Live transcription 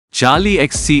Charli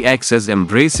XCX is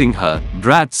embracing her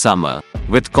Brat summer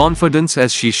with confidence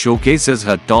as she showcases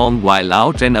her Thong while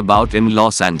out and about in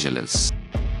Los Angeles.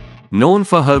 Known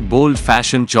for her bold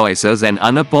fashion choices and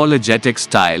unapologetic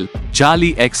style,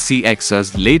 Charli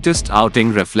XCX's latest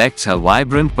outing reflects her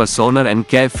vibrant persona and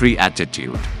carefree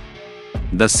attitude.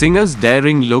 The singer's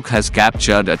daring look has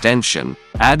captured attention,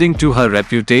 adding to her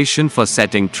reputation for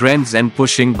setting trends and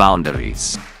pushing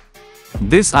boundaries.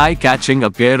 This eye-catching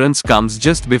appearance comes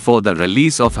just before the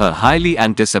release of her highly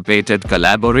anticipated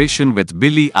collaboration with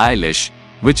Billie Eilish,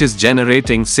 which is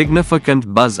generating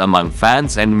significant buzz among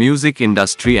fans and music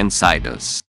industry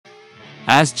insiders.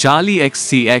 As Charli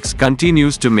XCX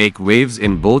continues to make waves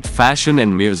in both fashion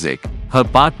and music, her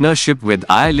partnership with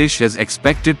Eilish is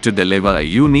expected to deliver a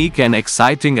unique and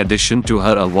exciting addition to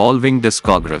her evolving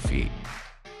discography.